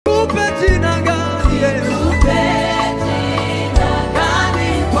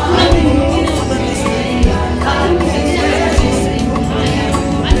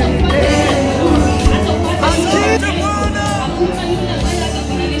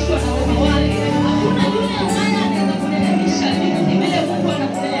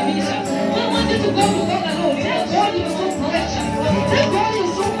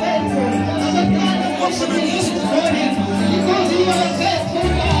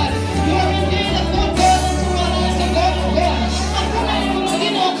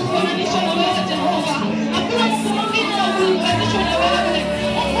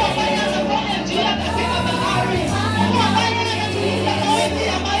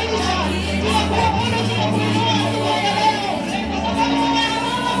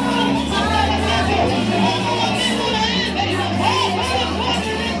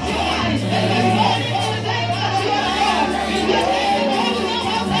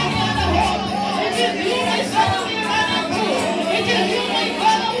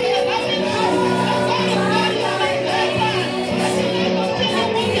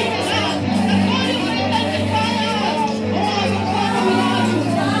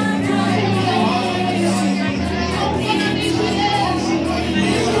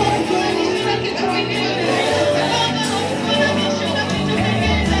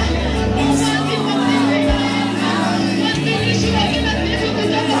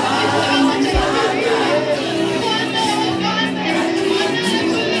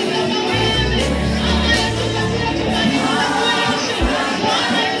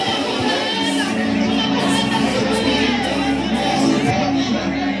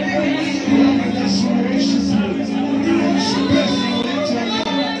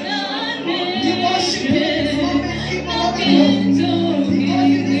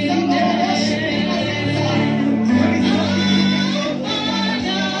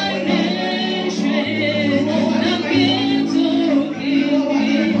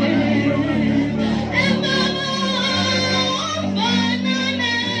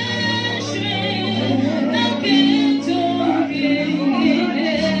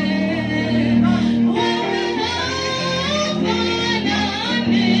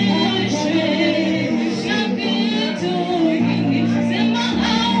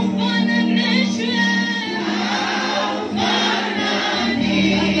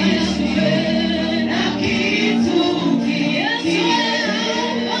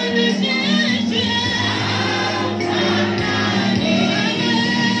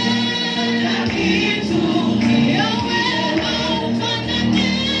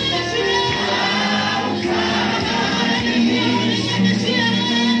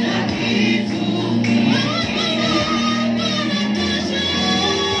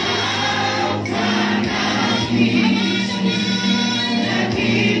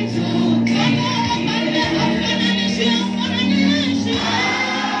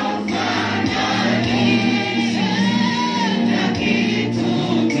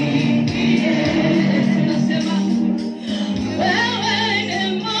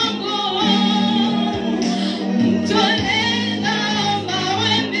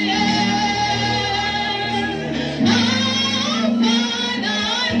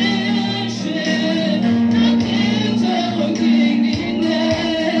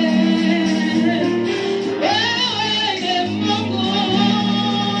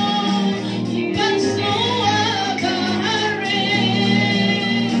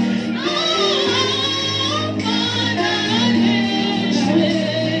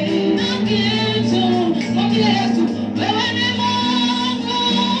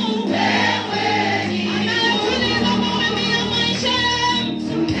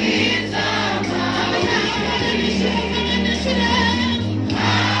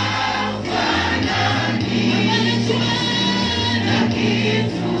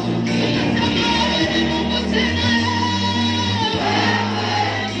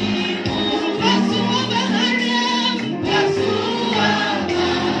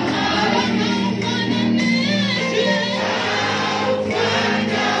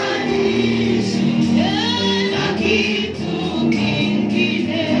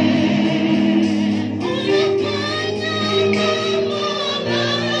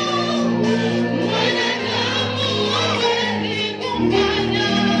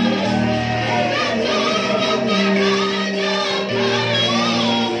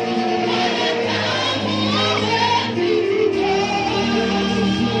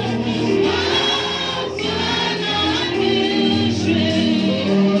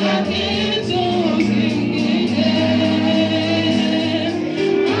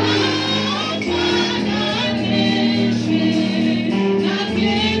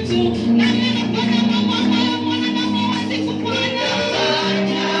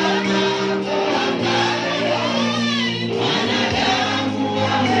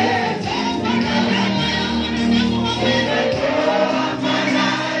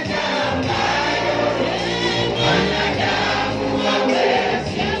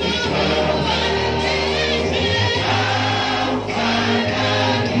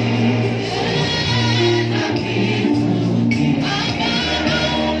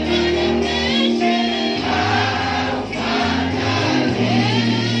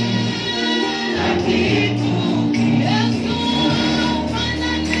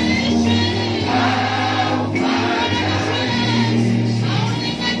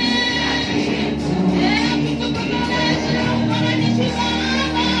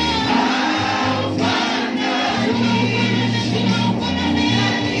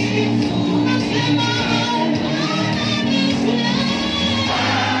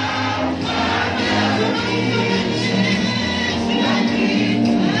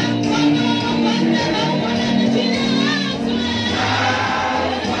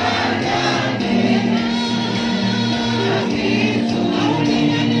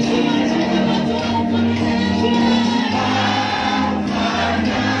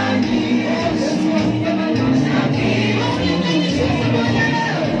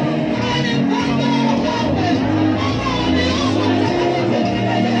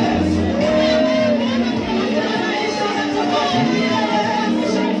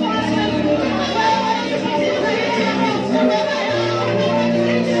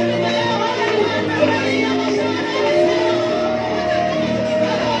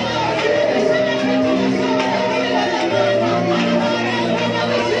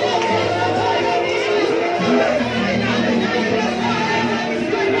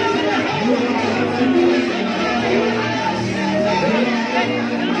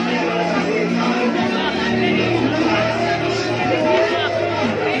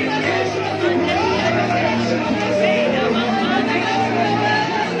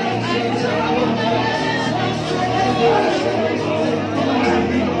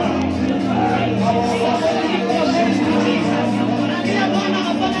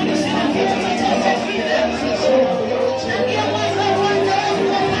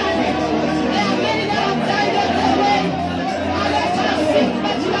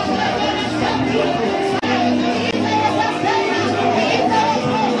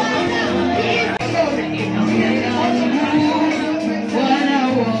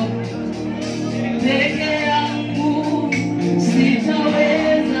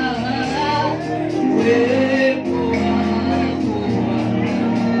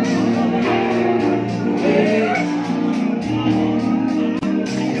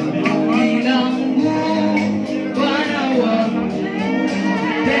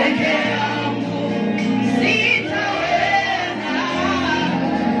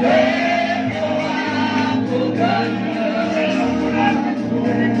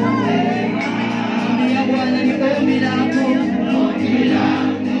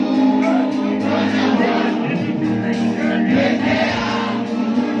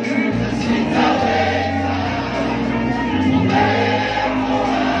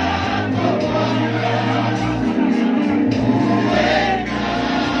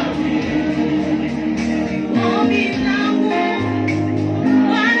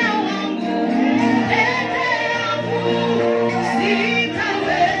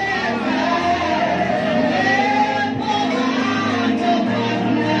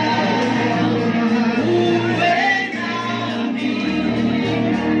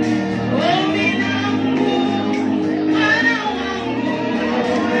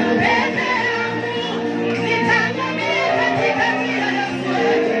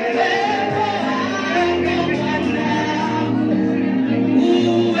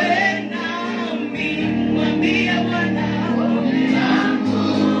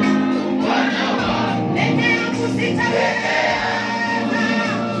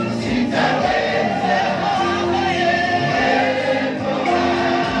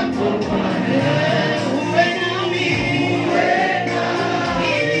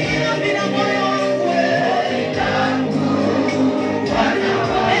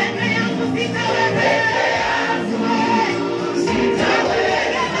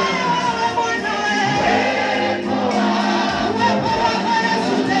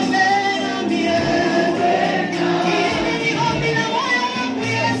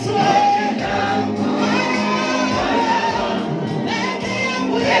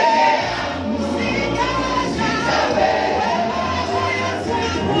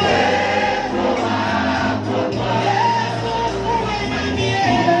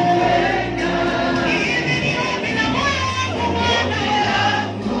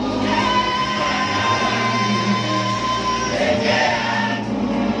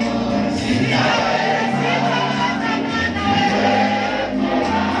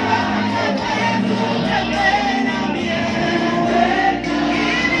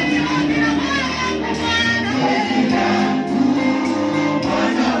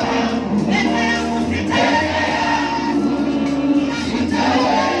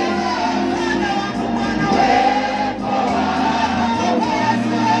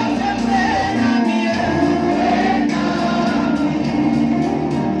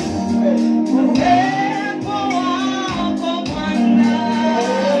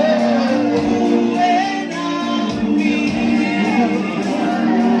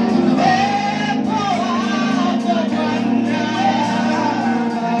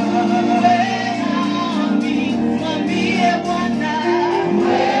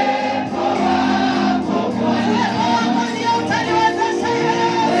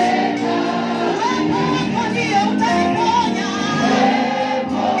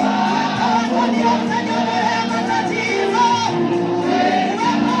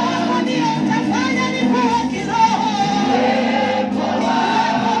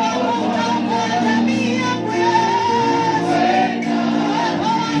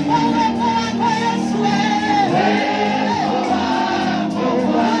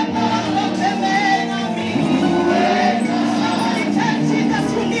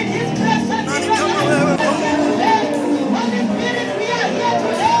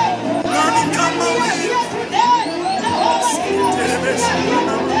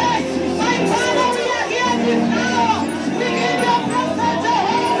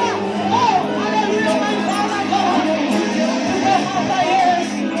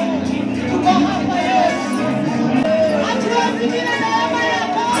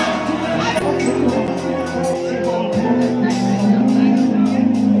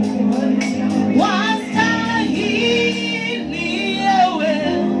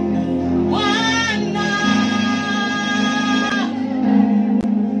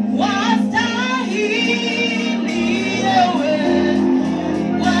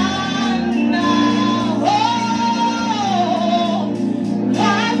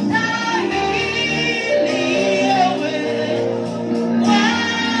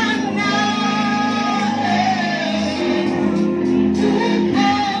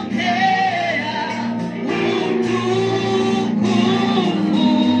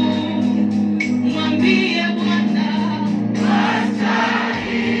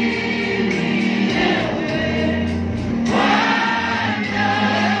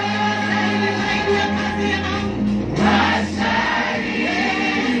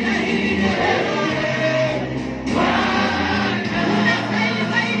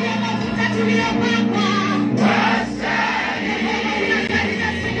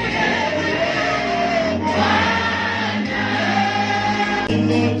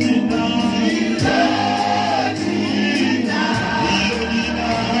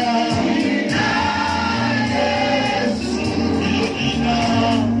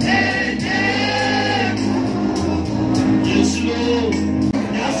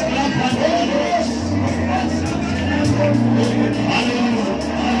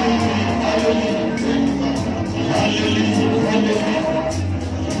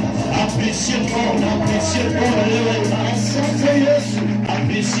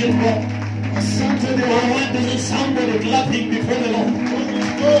appreciate God. I want to see somebody clapping before the Lord.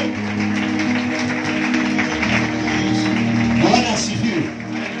 Bwana asifiwe.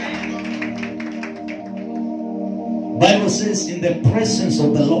 Bible says, in the presence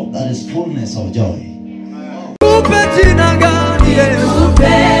of the Lord there is fullness of joy.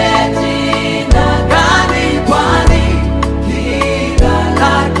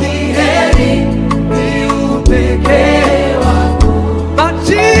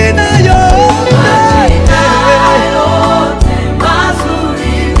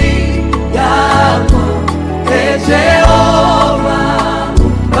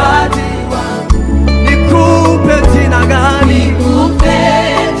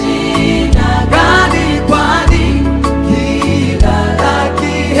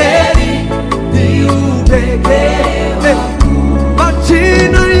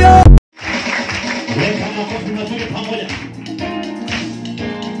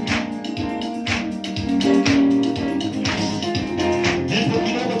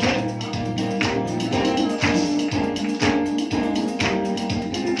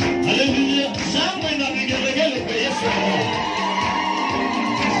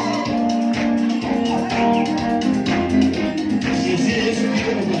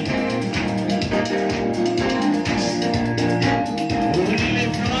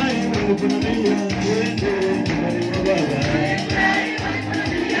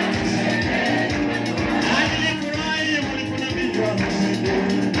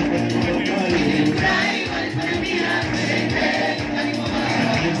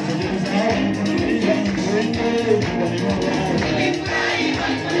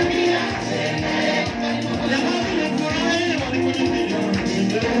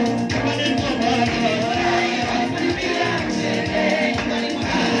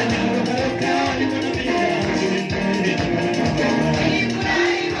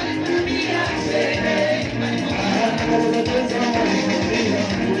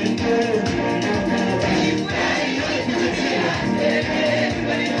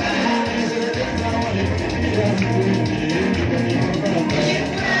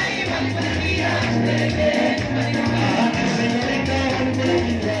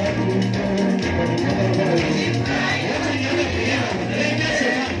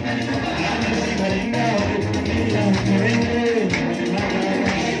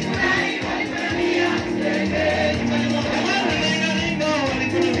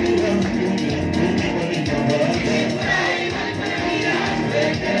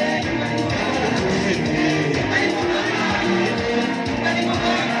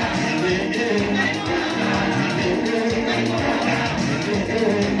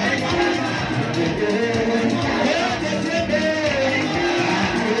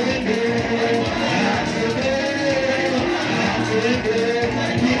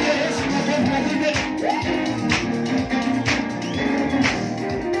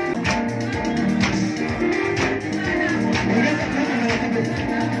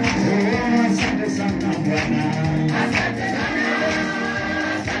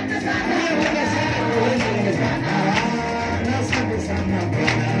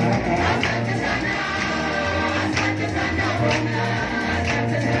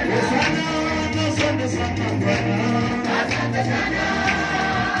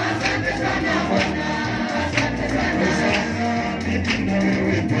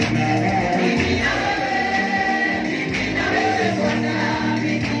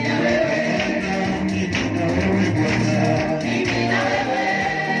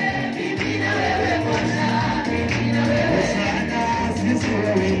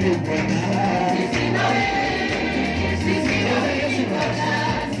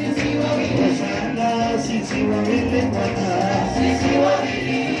 Sisi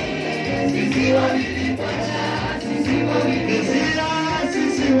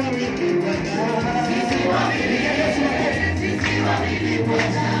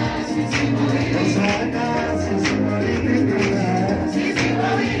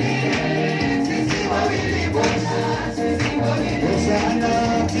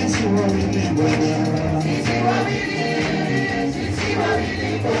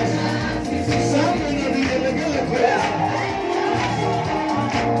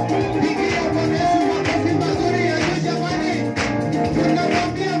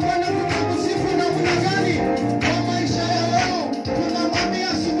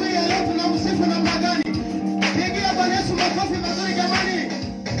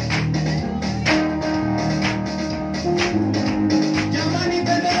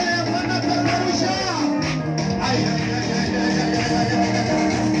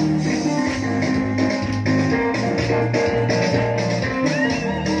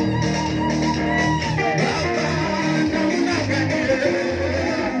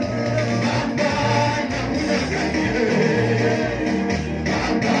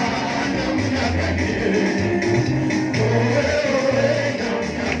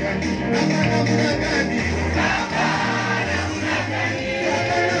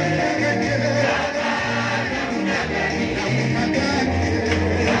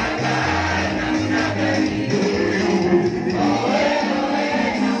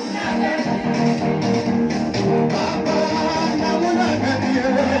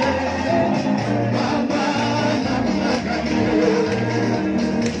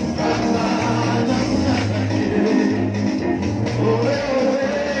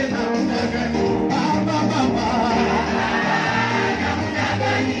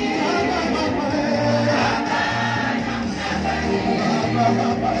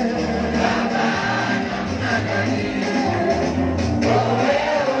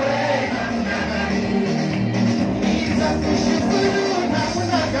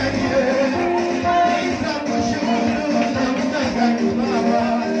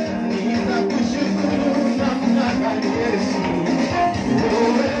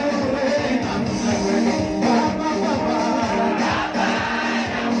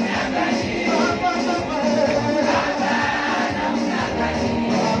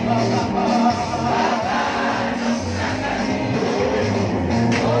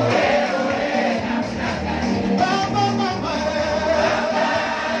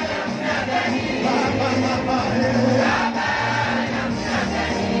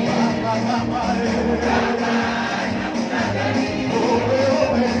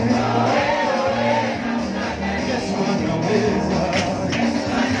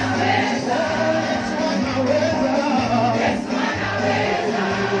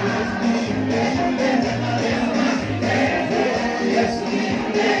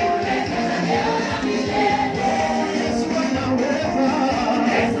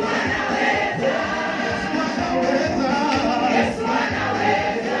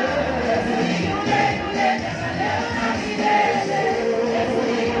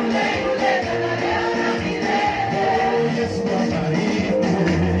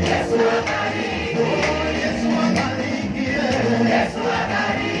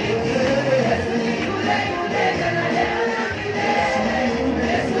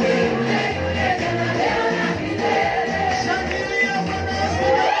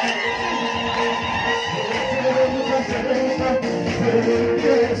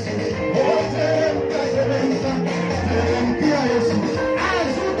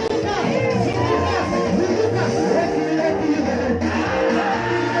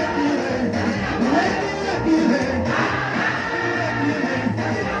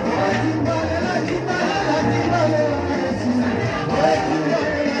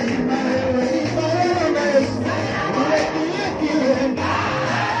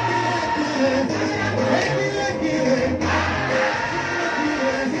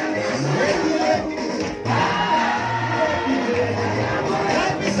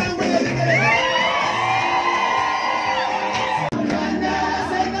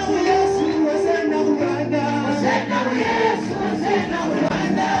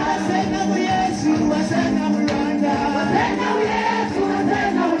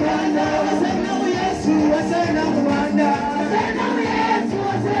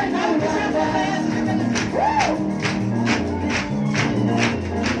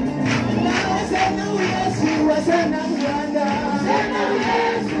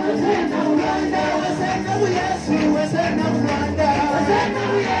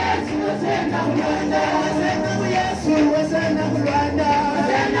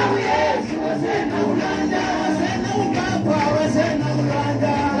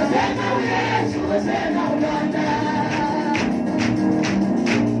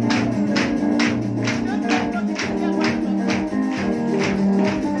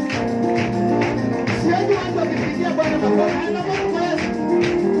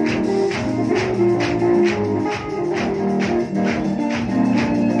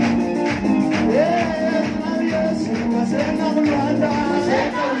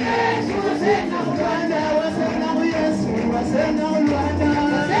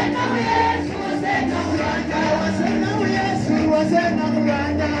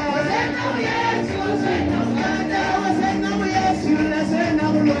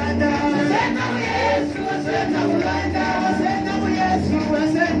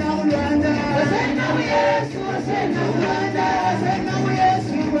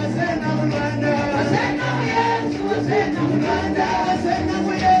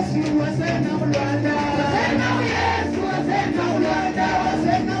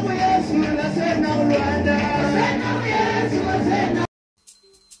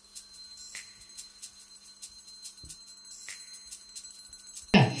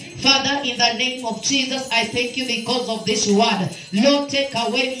Father, in the name of Jesus, I thank you because of this word. Lord, take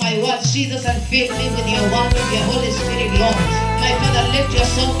away my words, Jesus, and fill me with your word, with your Holy Spirit, Lord. My Father, let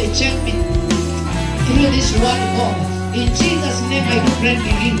yourself be changed me through this word, God. In Jesus' name, I do pray and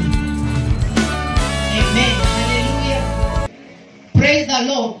believe. Amen. Hallelujah. Praise the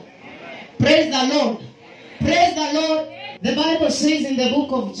Lord. Praise the Lord. Praise the Lord. The Bible says in the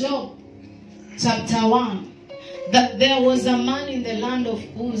book of Job, chapter 1, that there was a man in the land of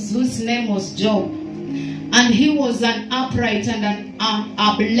Uz whose name was Job, and he was an upright and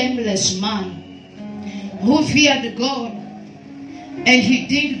a blameless man who feared God, and he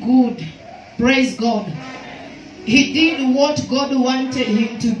did good. Praise God. He did what God wanted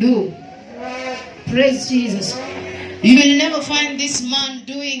him to do. Praise Jesus. You will never find this man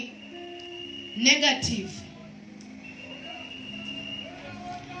doing negative,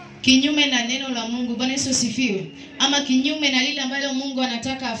 kinyume na neno la Mungu. Bwana Yesu asifiwe. Ama kinyume na lile ambalo Mungu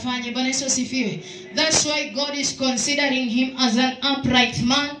anataka afanye. Bwana Yesu asifiwe. That's why God is considering him as an upright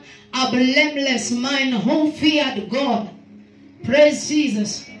man, a blameless man who feared God. Praise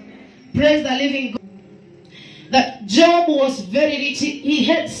Jesus. Praise the living God. That Job was very rich. He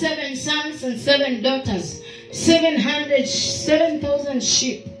had 7 sons and 7 daughters, 7,000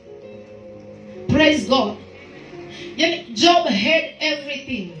 sheep. Praise God. Job had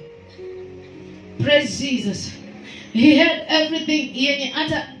everything. Praise Jesus. He had everything. Yenye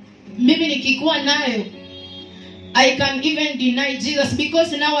hata mimi nikikuwa nayo, I can even deny Jesus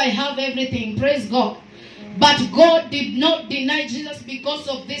because now I have everything. Praise God. But God did not deny Jesus because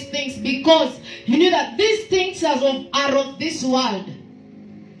of these things, because he knew that these things are of this world.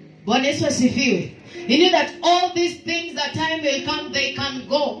 Bwana Yesu asifiwe. He knew that all these things, that time will come, they can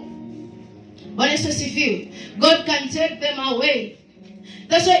go. Bwana Yesu asifiwe. God can take them away.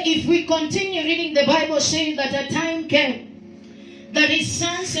 That's why if we continue reading the Bible, saying that a time came that his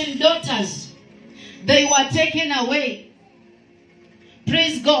sons and daughters, they were taken away.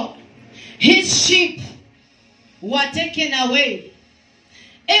 Praise God. His sheep were taken away.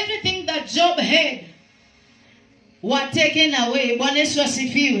 Everything that Job had were taken away. Bwana Yesu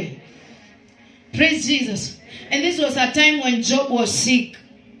asifiwe. Praise Jesus. And this was a time when Job was sick.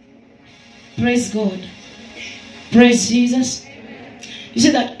 Praise God. Praise Jesus. You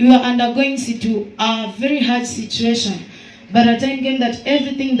see that you are undergoing a very hard situation. But a time came that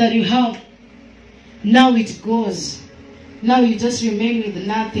everything that you have, now it goes. Now you just remain with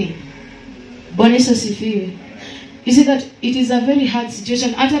nothing. Bwana Yesu asifiwe. You see that it is a very hard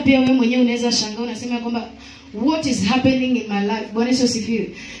situation. Hata pia wewe mwenyewe unaweza shangaa unasema kwamba what is happening in my life? Bwana Yesu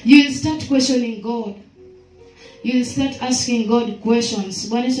asifiwe. You will start questioning God. You will start asking God questions.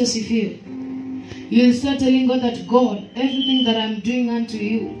 Bwana Yesu asifiwe. You will start telling God that, God, everything that I'm doing unto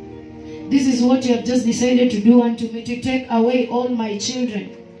you, this is what you have just decided to do unto me, to take away all my children,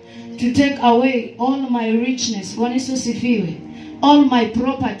 to take away all my richness, Bwana Yesu asifiwe, all my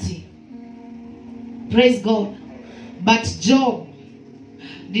property. Praise God. But Job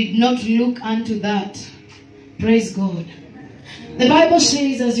did not look unto that. Praise God. The Bible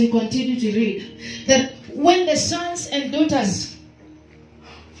says, as you continue to read, that when the sons and daughters,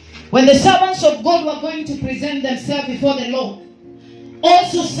 when the servants of God were going to present themselves before the Lord,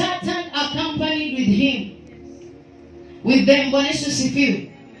 also Satan accompanied with him, with them.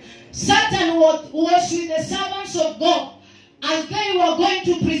 Satan was with the servants of God as they were going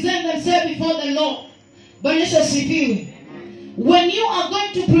to present themselves before the Lord. When you are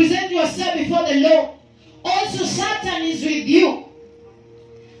going to present yourself before the Lord, also Satan is with you.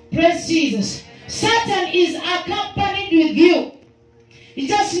 Praise Jesus. Satan is accompanied with you. He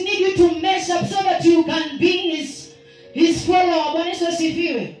just needs you to mess up so that you can be his follower.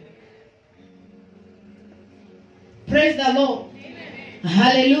 Praise the Lord. Amen.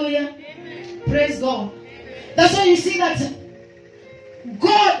 Hallelujah. Amen. Praise God. That's why you see that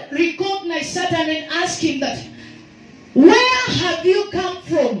God recognized Satan and asked him that, where have you come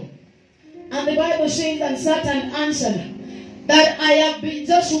from? And the Bible says that Satan answered that I have been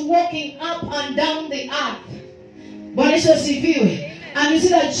just walking up and down the earth. And you see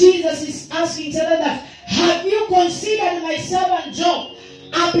that Jesus is asking each other that, have you considered my servant Job,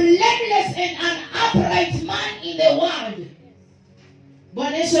 a blameless and an upright man in the world?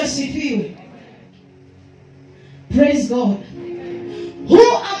 Bwana Yesu asifiwe. Praise God.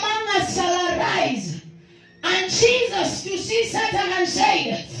 Who among us shall arise and Jesus to see Satan and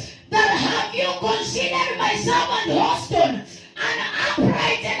say, that have you considered my servant Houston an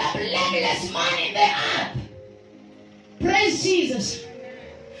upright and a blameless man in the earth? Praise Jesus.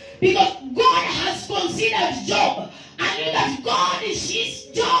 Because God has considered Job, and knew that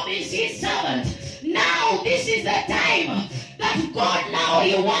Job is his servant. Now this is the time that God now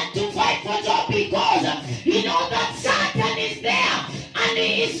he wants to fight for Job, because he knows that Satan is there and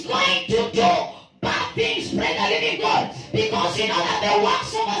he is going to do bad things. Pray the living God, because you know that the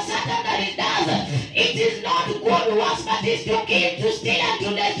works of a Satan that he does, it is not good works, but it's to kill, to steal, and to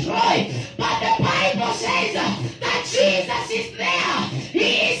destroy. But the Bible says that Jesus is there.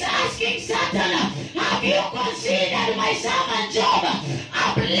 He is asking Satan, have you considered my servant Job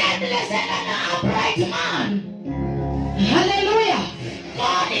a blameless and an upright man? Hallelujah.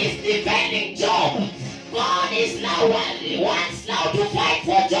 God is defending Job. God is now wants now to fight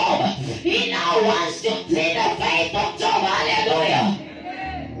for Job. He now wants to plead the faith of Job. Hallelujah.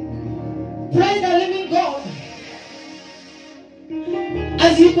 Praise the living God.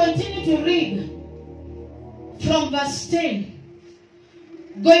 As you continue to read from verse 10,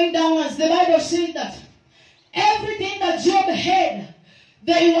 going downwards, the Bible says that everything that Job had,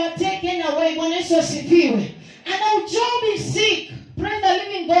 they were taken away. And now Job is sick. Praise the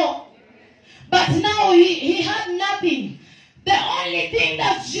living God. But now he had nothing. The only thing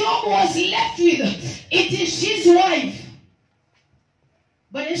that Job was left with, it is his wife.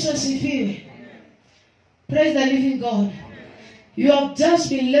 But praise the living God. You have just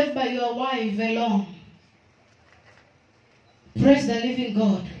been left by your wife alone. Praise the living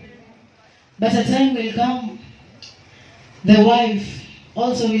God. But a time will come, the wife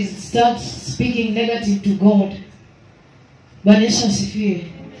also will start speaking negative to God. But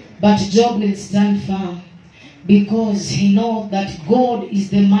Job will stand firm, because he knows that God is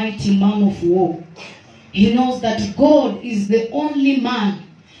the mighty man of war. He knows that God is the only man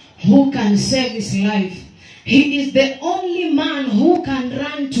who can save his life. He is the only man who can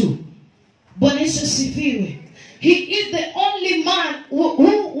run to. He is the only man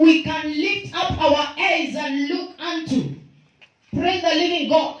who we can lift up our eyes and look unto. Praise the living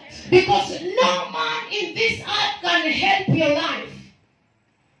God. Because no man in this earth can help your life.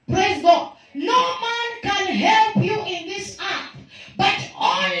 Praise God. No man can help you in this earth, but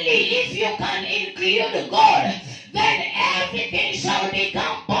only if you can include God, then everything shall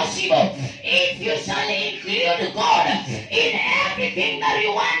become possible. If you shall include God in everything that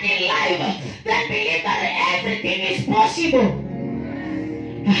you want in life, then believe that everything is possible.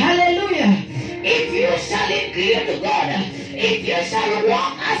 Hallelujah. If you shall include God, if you shall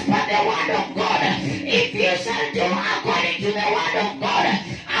walk as per the word of God, if you shall do according to the word of God,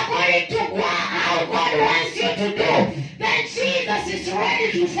 according to how God wants you to do, then Jesus is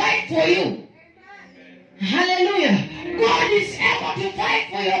ready to fight for you. Hallelujah. God is able to fight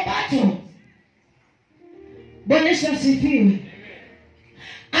for your battle.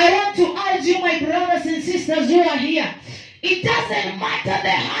 I want to urge you, my brothers and sisters who are here, it doesn't matter the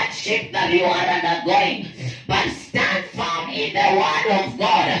hardship that you are undergoing, but stand firm in the word of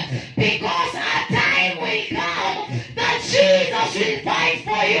God, because a time will come that Jesus will fight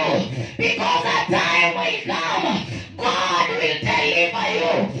for you. Because a time will come, God will deliver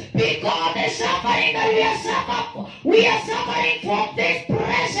you. Because the suffering that we are suffering from this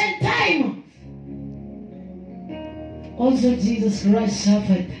present time. Also Jesus Christ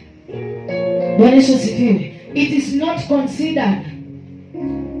suffered. It is not considered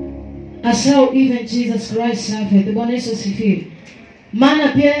as how even Jesus Christ suffered. Bwana Yesu asifiwe. Maana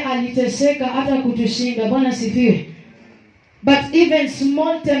pia aliteseka hata kutushinda. Bwana asifiwe. But even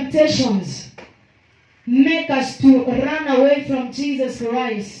small temptations make us to run away from Jesus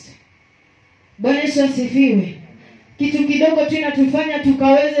Christ. Bwana Yesu asifiwe. Kitu kidogo tu inatufanya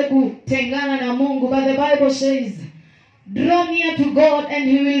tukaweze kutengana na Mungu. But the Bible says, draw near to God and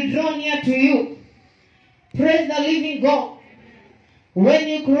He will draw near to you. Praise the living God. When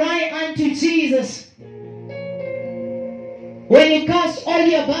you cry unto Jesus, when you cast all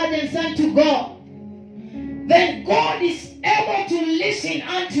your burdens unto God, then God is able to listen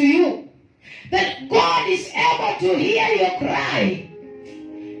unto you. Then God is able to hear your cry.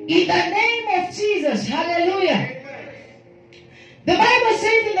 In the name of Jesus. Hallelujah. The Bible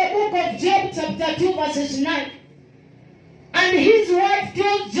says in the book of Job chapter 2 verses 9, and his wife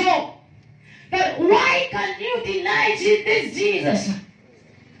told Job that why can you deny this Jesus?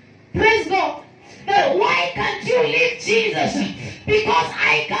 Praise God. That why can't you leave Jesus? Because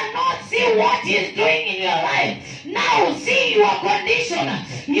I cannot see what he's doing in your life. Now see your condition.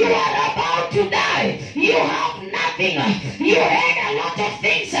 You are about to die. You have nothing. You had a lot of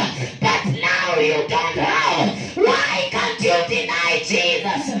things, but now you don't have. Why can't you deny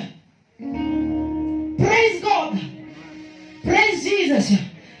Jesus? Praise God. Praise Jesus.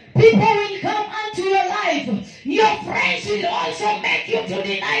 People will come unto your life. Your friends will also make you to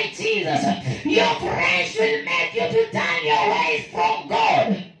deny Jesus. Your friends will make you to turn your ways from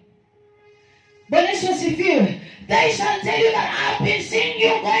God. But let's just review. They shall tell you that I've been seeing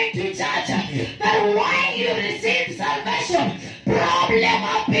you going to church. That while you receive salvation, problem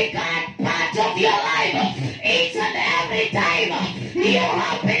have become part of your life. Each and every time you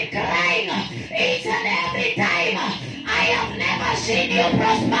have been crying. Each and every time I have never seen you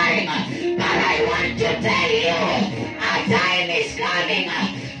prospering. But I want to tell you, a time is coming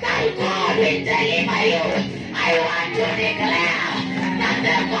that God will deliver you. I want to declare that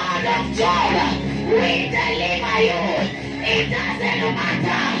the God of joy will deliver you. It doesn't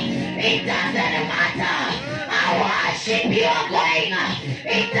matter. It doesn't matter how hardship you are going.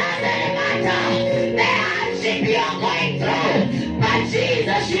 It doesn't matter the hardship you are going through. But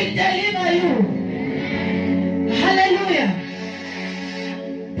Jesus will deliver you. Hallelujah.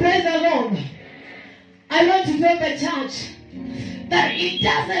 Praise the Lord. I want to tell the church that it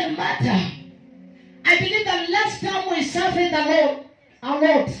doesn't matter. I believe that last time we served the Lord a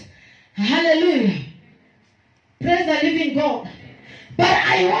lot. Hallelujah. Praise the living God. But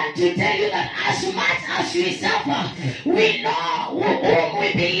I want to tell you that as much as we suffer, we know whom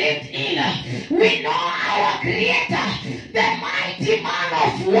we believed in. We know our Creator, the mighty man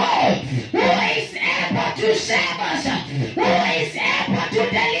of war, who is able to save us, who is able to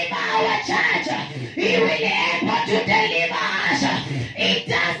deliver our church. He will be able to deliver us. It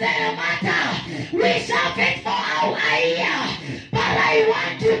doesn't matter. We suffered for a year. But I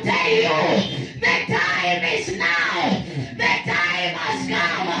want to tell you, the time is now. The time has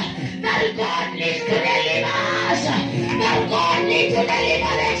come that God needs to deliver us. That God needs to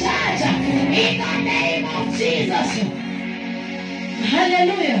deliver the church in the name of Jesus.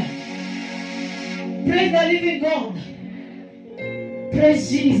 Hallelujah. Praise the living God. Praise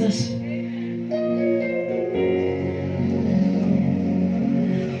Jesus.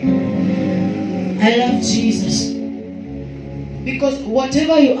 I love Jesus. Because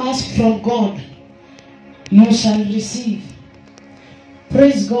whatever you ask from God, you shall receive.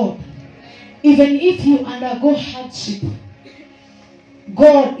 Praise God. Even if you undergo hardship,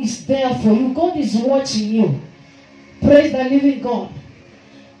 God is there for you. God is watching you. Praise the living God.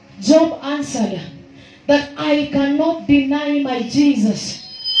 Job answered that I cannot deny my Jesus.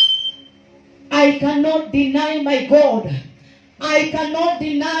 I cannot deny my God. I cannot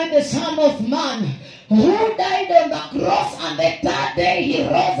deny the Son of Man, who died on the cross and the third day he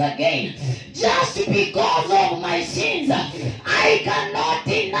rose again. Just because of my sins, I cannot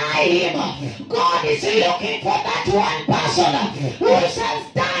deny him. God is looking for that one person who shall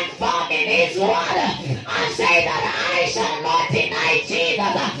stand firm in his word and say that I shall not deny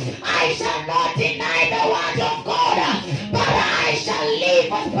Jesus. I shall not deny the word of God, but I shall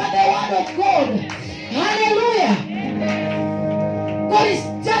live as per the word of God. Hallelujah. God is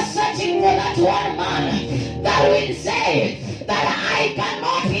just searching for that one man that will say that I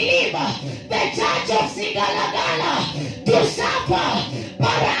cannot leave the church of SIGALAGALA to suffer,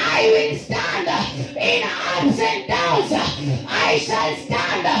 but I will stand in ups and downs. I shall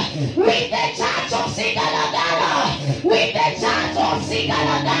stand with the church of SIGALAGALA, with the church of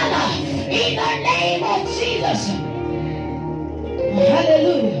SIGALAGALA, in the name of Jesus.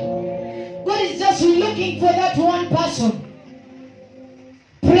 Hallelujah. God is just looking for that one person.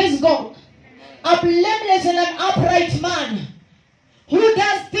 Praise God. A blameless and an upright man who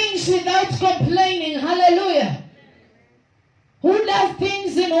does things without complaining. Hallelujah. Who does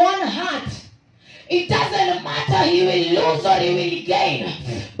things in one heart. It doesn't matter he will lose or he will gain,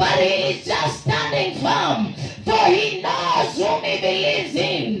 but he is just standing firm, for he knows whom he believes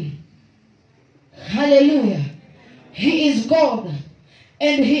in. Hallelujah. He is God,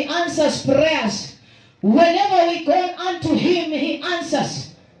 and he answers prayers. Whenever we call unto him, he answers.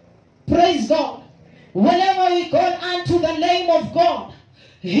 Praise God. Whenever we call unto the name of God,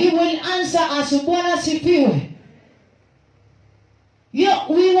 he will answer us. Bwana sifiwe.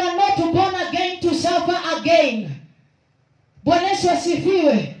 We were not born again to suffer again. Bwana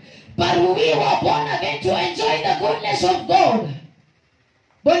sifiwe. But we were born again to enjoy the goodness of God.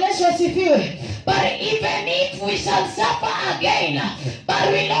 Bwana sifiwe. But even if we shall suffer again, but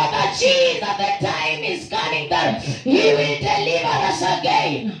we know that Jesus, the time is coming that he will deliver us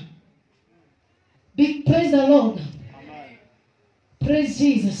again. Praise the Lord. Praise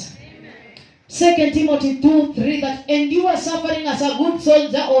Jesus. 2 Timothy 2:3, that endure suffering as a good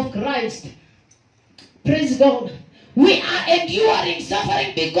soldier of Christ. Praise God. We are enduring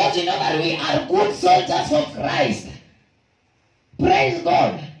suffering because you know that we are good soldiers of Christ. Praise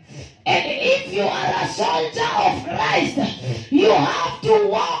God. And if you are a soldier of Christ, you have to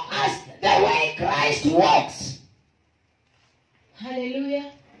walk as the way Christ walks.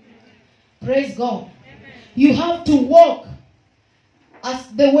 Hallelujah. Praise God. You have to walk as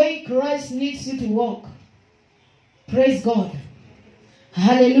the way Christ needs you to walk. Praise God.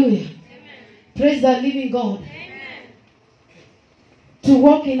 Hallelujah. Praise the living God. To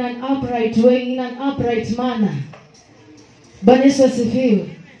walk in an upright way, in an upright manner. Bwana Yesu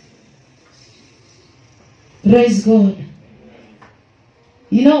asifiwe. Praise God.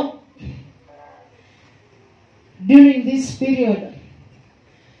 You know, during this period,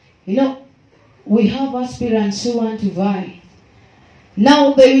 you know, we have aspirants who want to vie.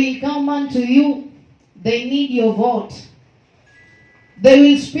 Now they will come unto you. They need your vote. They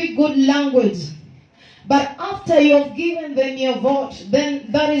will speak good language. But after you have given them your vote, then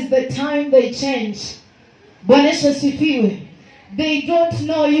that is the time they change. Bwana Yesu asifiwe. They don't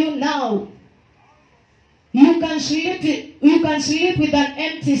know you now. You can sleep with an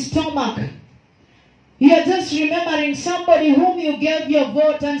empty stomach. You are just remembering somebody whom you gave your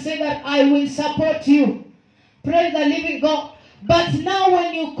vote and say that I will support you. Praise the living God. But now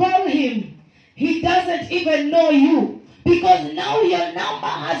when you call him, he doesn't even know you. Because now your number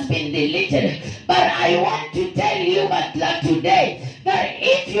has been deleted. But I want to tell you that today, that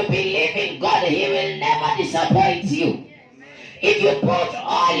if you believe in God, he will never disappoint you. If you put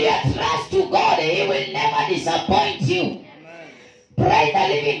all your trust to God, he will never disappoint you. Praise the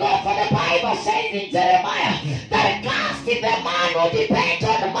living God, for the Bible says in Jeremiah that cursed is the man who depends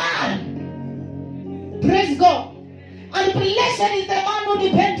on man. Praise God. And blessed is the man who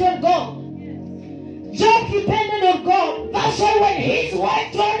depends on God. Job depended on God. That's why when his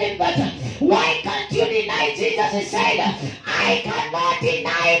wife told him that, why can't you deny Jesus? He said, I cannot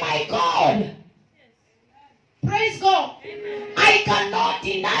deny my God. Praise God. I cannot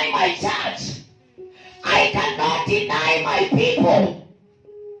deny my church. I cannot deny my people.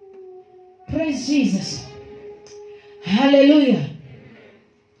 Praise Jesus. Hallelujah.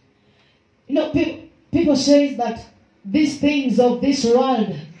 You know, people say that these things of this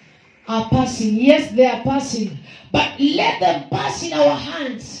world are passing. Yes, they are passing. But let them pass in our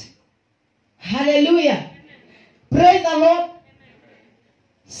hands. Hallelujah. Praise the Lord.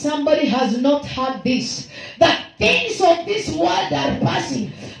 Somebody has not heard this. That things of this world are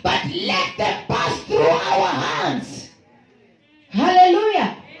passing. But let them pass through our hands.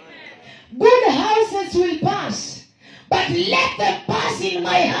 Hallelujah. Good houses will pass. But let them pass in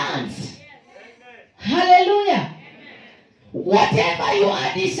my hands. Hallelujah. Whatever you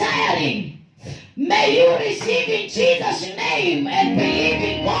are desiring, may you receive in Jesus' name and believe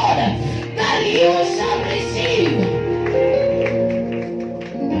in God that you shall receive.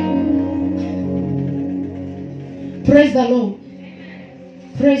 Praise the Lord.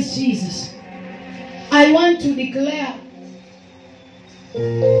 Praise Jesus. I want to declare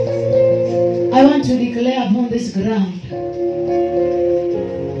upon this ground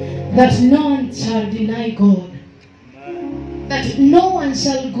that no one shall deny God. That no one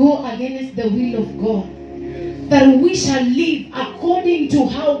shall go against the will of God. That we shall live according to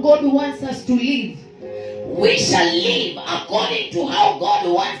how God wants us to live. We shall live according to how God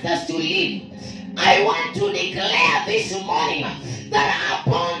wants us to live. I want to declare this morning that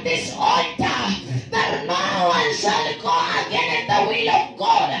upon this altar, that no one shall go against the will of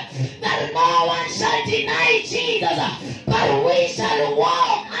God. That no one shall deny Jesus. But we shall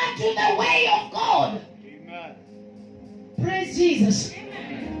walk unto the way of God. Praise Jesus.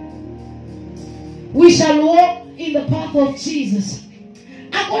 We shall walk in the path of Jesus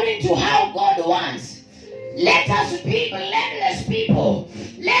according to how God wants. Let us be blameless people.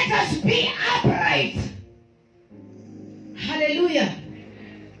 Let us be upright. Hallelujah.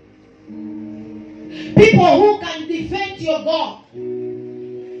 People who can defend your God.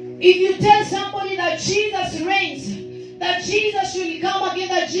 If you tell somebody that Jesus reigns, that Jesus will come again,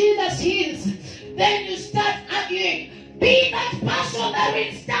 that Jesus heals, then you start arguing. Be that person that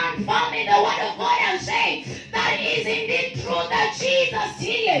will stand firm in the word of God and say, that is indeed true that Jesus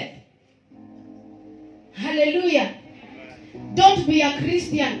healed. Hallelujah. Don't be a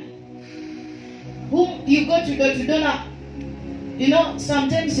Christian whom you go to door to door. You know,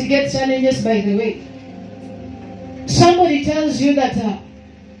 sometimes you get challenges by the way. Somebody tells you that,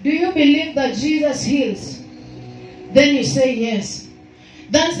 do you believe that Jesus heals? Then you say yes.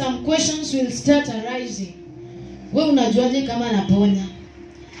 then some questions will start arising. Wewe unajuaje kama anaponya?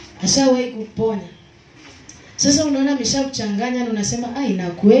 Ashawahi kuponya. Sasa unaona ameshakuchanganya na unasema na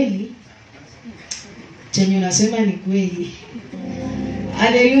kweli. Chenye unasema ni kweli.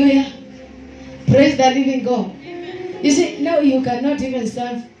 Hallelujah. Praise the living God. You see, now you cannot even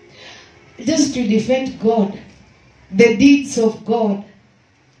stand just to defend God, the deeds of God.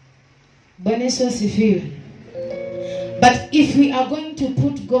 Bwana Yesu asifiwe. But if we are going to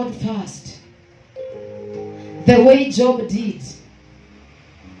put God first, the way Job did,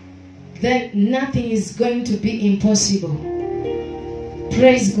 then nothing is going to be impossible.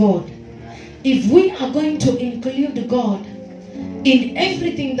 Praise God. If we are going to include God in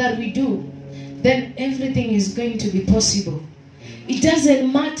everything that we do, then everything is going to be possible. It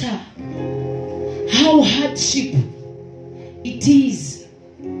doesn't matter how hardship it is.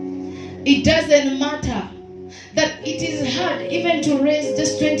 It doesn't matter that it is hard even to raise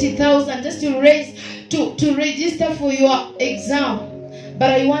just 20,000, just to register for your exam. But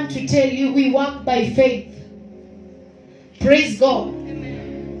I want to tell you, we walk by faith. Praise God.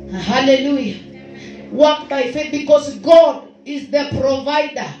 Amen. Hallelujah. Amen. Walk by faith because God is the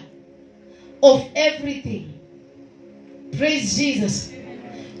provider of everything. Praise Jesus.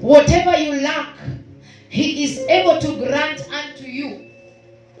 Amen. Whatever you lack, He is able to grant unto you.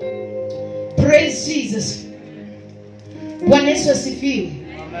 Praise Jesus. Bwana Yesu asifiwe.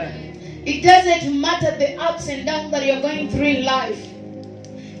 Amen. It doesn't matter the ups and downs that you're going through in life.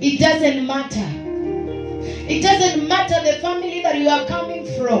 It doesn't matter. It doesn't matter the family that you are coming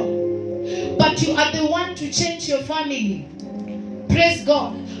from. But you are the one to change your family. Praise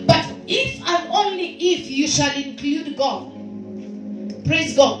God. But if and only if you shall include God.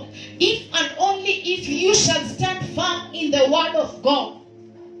 Praise God. If and only if you shall stand firm in the word of God.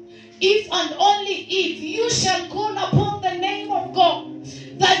 If and only if you shall call upon the name of God,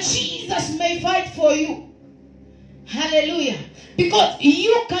 that Jesus may fight for you. Hallelujah. Because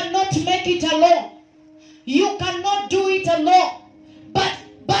you cannot make it alone. You cannot do it alone. But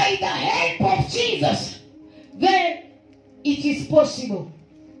by the help of Jesus, then it is possible.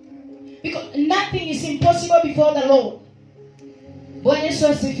 Because nothing is impossible before the Lord. Bwana Yesu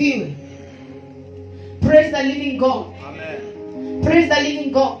asifiwe. Praise the living God. Amen. Praise the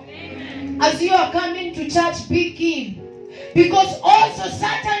living God. Amen. As you are coming to church, be keen. Because also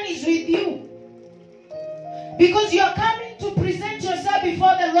Satan is with you. Because you are coming to present yourself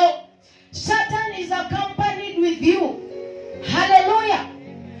before the Lord. Satan is accompanied with you. Hallelujah.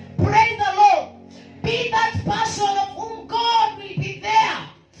 Praise the Lord. Be that person of whom God will be there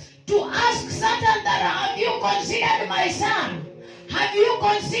to ask Satan that, have you considered my son? Have you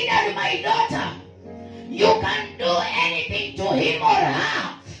considered my daughter? You can do anything to him or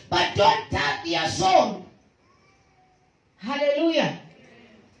her, but don't touch their soul. Hallelujah.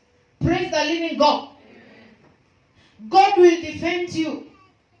 Praise the living God. God will defend you.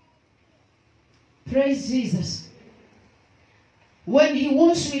 Praise Jesus. When He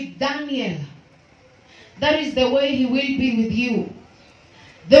was with Daniel, that is the way He will be with you.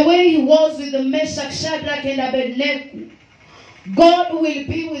 The way He was with the Meshach, Shadrach, and Abednego, God will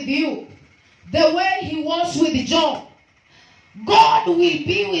be with you. The way He was with Job, God will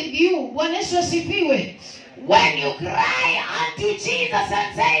be with you. Bwana Yesu asifiwe. When you cry unto Jesus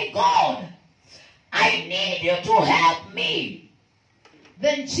and say, God, I need you to help me,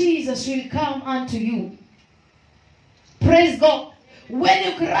 then Jesus will come unto you. Praise God. When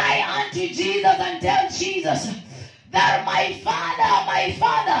you cry unto Jesus and tell Jesus that my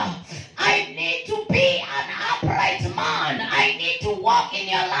Father, I need to be an upright man. I need to walk in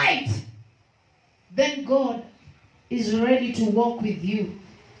your light. Then God is ready to walk with you.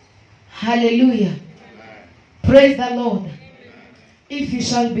 Hallelujah. Praise the Lord. If you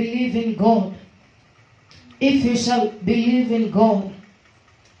shall believe in God, if you shall believe in God,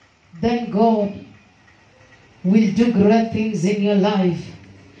 then God will do great things in your life.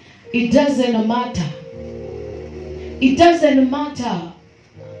 It doesn't matter. It doesn't matter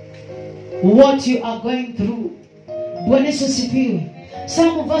what you are going through. Bwana Yesu asifiwe.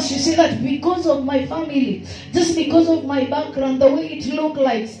 Some of us, you see that because of my family, just because of my background, the way it looks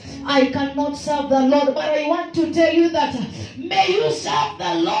like, I cannot serve the Lord. But I want to tell you that may you serve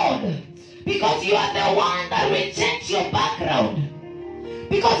the Lord, because you are the one that will change your background.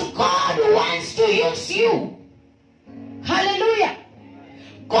 Because God wants to use you. Hallelujah.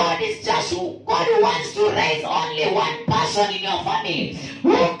 God wants to raise only one person in your family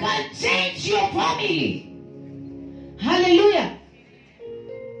who can change your family. Hallelujah.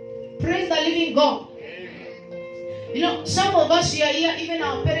 Praise the living God. You know, some of us here, even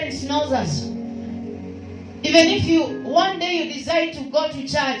our parents knows us. Even if you one day you decide to go to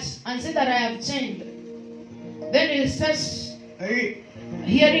church and say that I have changed. Then you start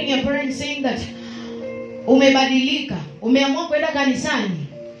hearing your parents saying that umebadilika, umeamua kwenda kanisani.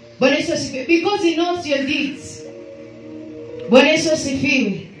 Bwana Yesu asifiwe. Because he knows your deeds. Bwana Yesu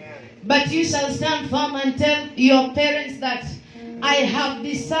asifiwe. But you shall stand firm and tell your parents that I have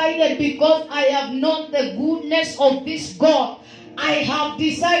decided, because I have known the goodness of this God. I have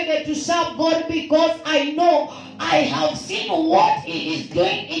decided to serve God because I know I have seen what He is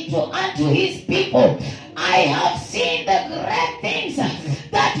doing unto His people. I have seen the great things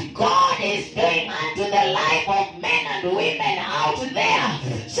that God is doing unto the life of men and women out there.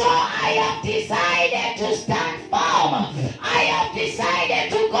 So I have decided to stand firm. I have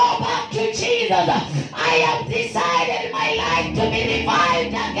decided to go back to Jesus. I have decided my life to be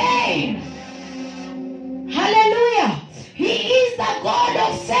revived again. Hallelujah. He is the God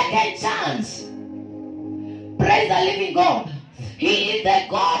of second chance. Praise the living God. He is the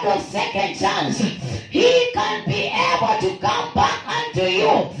God of second chance. He can be able to come back unto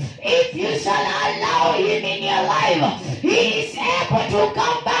you if you shall allow Him in your life. He is able to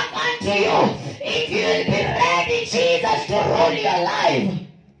come back unto you if you will be ready, Jesus, to rule your life.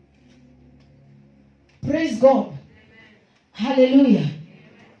 Praise God. Hallelujah.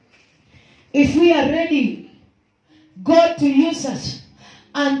 If we are ready, God to use us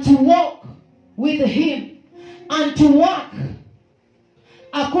and to walk with Him and to walk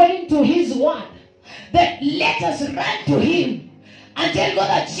according to His word, then let us run to Him and tell God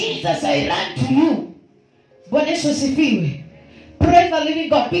that Jesus, I run to you. Bwana Yesu asifiwe. Praise the living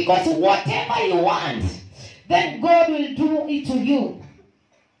God. Because whatever you want, then God will do it to you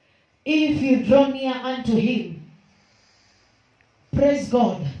if you draw near unto Him. Praise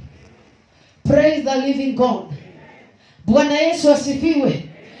God. Praise the living God. Bwana Yesu asifiwe.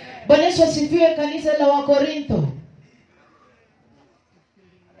 Bwana Yesu asifiwe, kanisa la Wakorintho.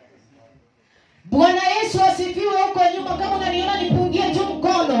 Bwana Yesu asifiwe huko nyuma. Kama unaniona nipungie tu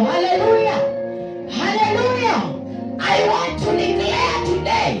mkono. Hallelujah. Hallelujah. I want to declare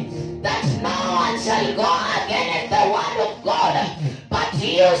today that no one shall go against the word of God, but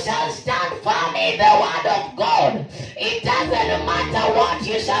you shall stand firm in the word of God. It doesn't matter what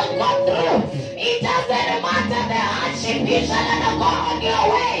you shall go through. It doesn't matter the hardship you shall undergo on your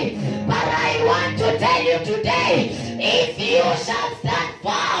way. But I want to tell you today, if you shall stand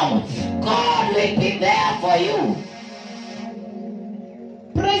firm, God will be there for you.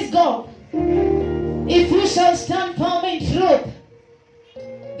 Praise God. If you shall stand firm in truth,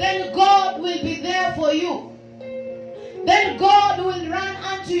 then God will be there for you. Then God will run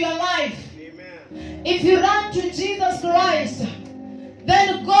unto your life. Amen. If you run to Jesus Christ,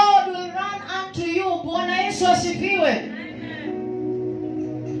 then God will run unto you. Bwana Yesu asifiwe.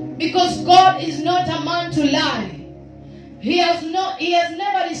 Because God is not a man to lie. He has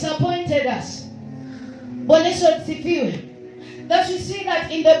never disappointed us. Bwana Yesu asifiwe. That you see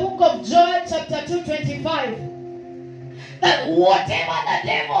that in the book of Joel chapter 2:25, that whatever the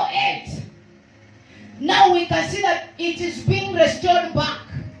devil ate, now we can see that it is being restored back.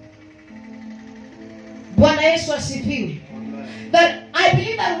 Bwana Yesu asifiwe. That I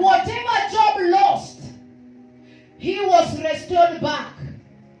believe that whatever Job lost, he was restored back.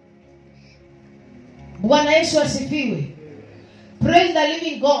 Bwana Yesu asifiwe. Praise the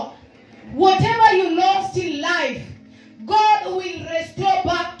living God. Whatever you lost in life, God will restore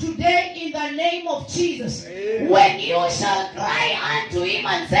back today in the name of Jesus. When you shall cry unto Him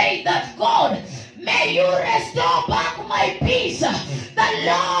and say that, God, may you restore back my peace. The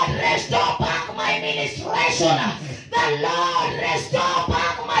Lord restore back my ministration. The Lord restore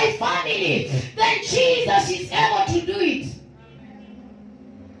back my family. Then Jesus is able to do it.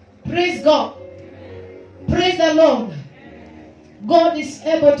 Praise God. Praise the Lord. God is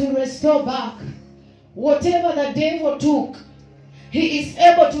able to restore back whatever the devil took. He is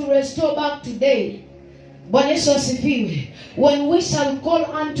able to restore back today. Bwana Yesu asifiwe. When we shall call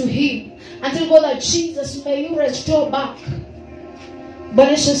unto Him and tell God that, Jesus, may you restore back.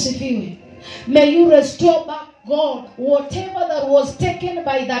 Bwana Yesu asifiwe. May you restore back, God, whatever that was taken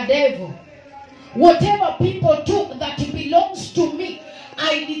by the devil. Whatever people took that belongs to me,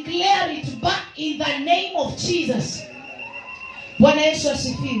 I declare it back in the name of Jesus. Bwana Yesu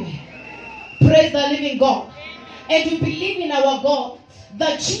asifiwe. Praise the living God. And we believe in our God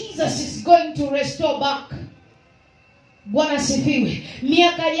that Jesus is going to restore back. Bwana asifiwe.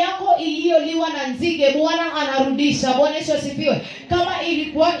 Miaka yako iliyoliwa na nzige, Bwana anarudisha. Bwana Yesu asifiwe. Kama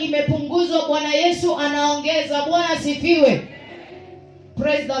ilikuwa imepunguzwa, Bwana Yesu anaongeza. Bwana asifiwe.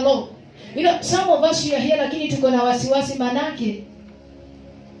 Praise the Lord. You know, some of us are here lakini tuko na wasiwasi manake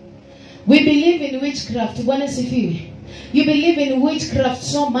we believe in witchcraft. Bwana asifiwe. You believe in witchcraft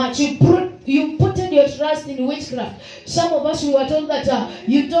so much. You put your trust in witchcraft. Some of us, we were told that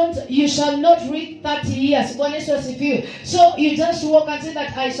you shall not read 30 years. So you just walk and say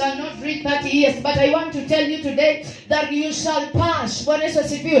that I shall not read 30 years. But I want to tell you today that you shall pass.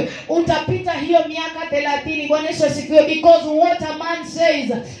 Utapita hiyo miaka 30. Because what a man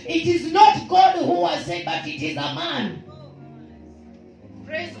says, it is not God who has said, but it is a man.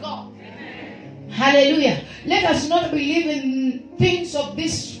 Praise God. Hallelujah. Let us not believe in things of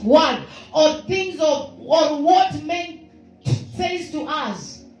this world or what men says to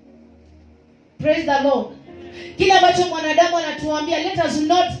us. Praise the Lord. Kila ambacho mwanadamu anatuambia, let us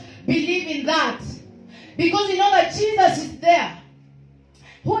not believe in that. Because you know that Jesus is there,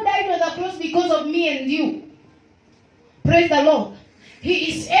 who died on the cross because of me and you. Praise the Lord.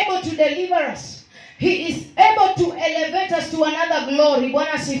 He is able to deliver us. He is able to elevate us to another glory.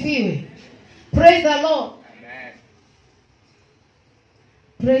 Bwana sifiwe. Praise the Lord. Amen.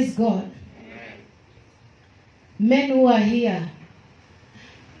 Praise God. Amen. Men who are here,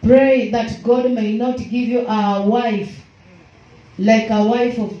 pray that God may not give you a wife like a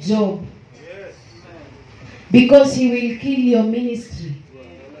wife of Job. Yes. Because he will kill your ministry.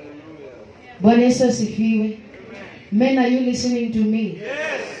 Bwana Yesu asifiwe. Men, are you listening to me?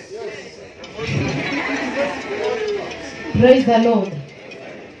 Yes. Praise the Lord.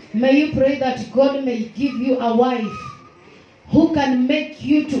 May you pray that God may give you a wife who can make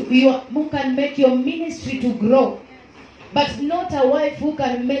who can make your ministry to grow, but not a wife who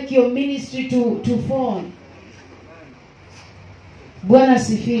can make your ministry to fall. Bwana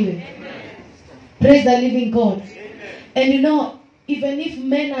sifiwe. Praise the living God. And you know, even if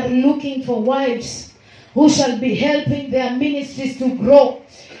men are looking for wives who shall be helping their ministries to grow,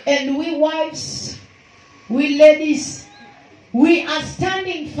 and we wives, we ladies, we are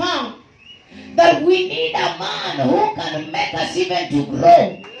standing firm that we need a man who can make us even to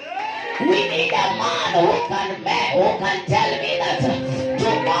grow. We need a man who can tell me that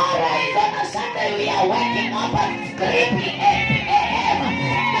tomorrow is on a Sunday, we are waking up at 3 p.m.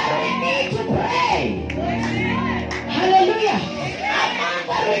 that we need to pray. Hallelujah. A man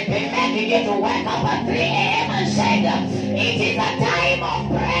that will be making you to wake up at 3 a.m. and say that it is a time of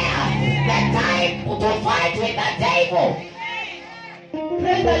prayer, the time to fight with the devil.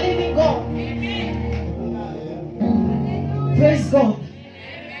 Praise the living God. Praise God.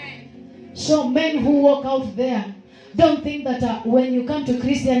 So men who walk out there, don't think that when you come to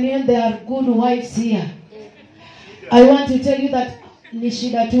Christian Union there are good wives here. I want to tell you that ni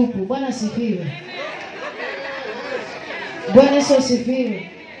shida tupu. Bwana sifiwe. Bwana sifiwe.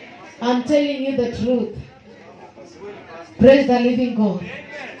 I'm telling you the truth. Praise the living God.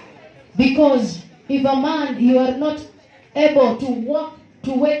 Because if a man, you are not able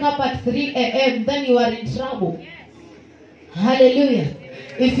to wake up at 3 a.m., then you are in trouble. Hallelujah.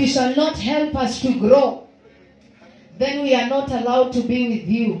 If you shall not help us to grow, then we are not allowed to be with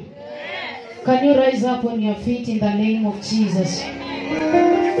you. Can you rise up on your feet in the name of Jesus?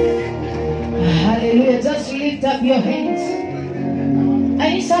 Hallelujah. Just lift up your hands.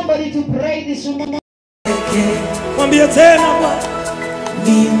 I need somebody to pray this morning. Mwambie tena Bwana,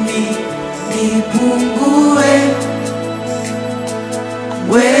 mimi nipungue,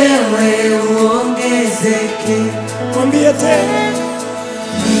 wewe uongezeke. Mwambie tena,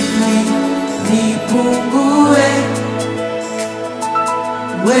 mimi nipungue,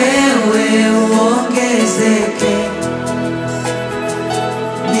 wewe uongezeke.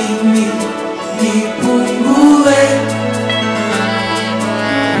 Mimi nipungue,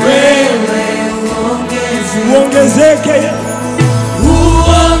 wewe uongezeke.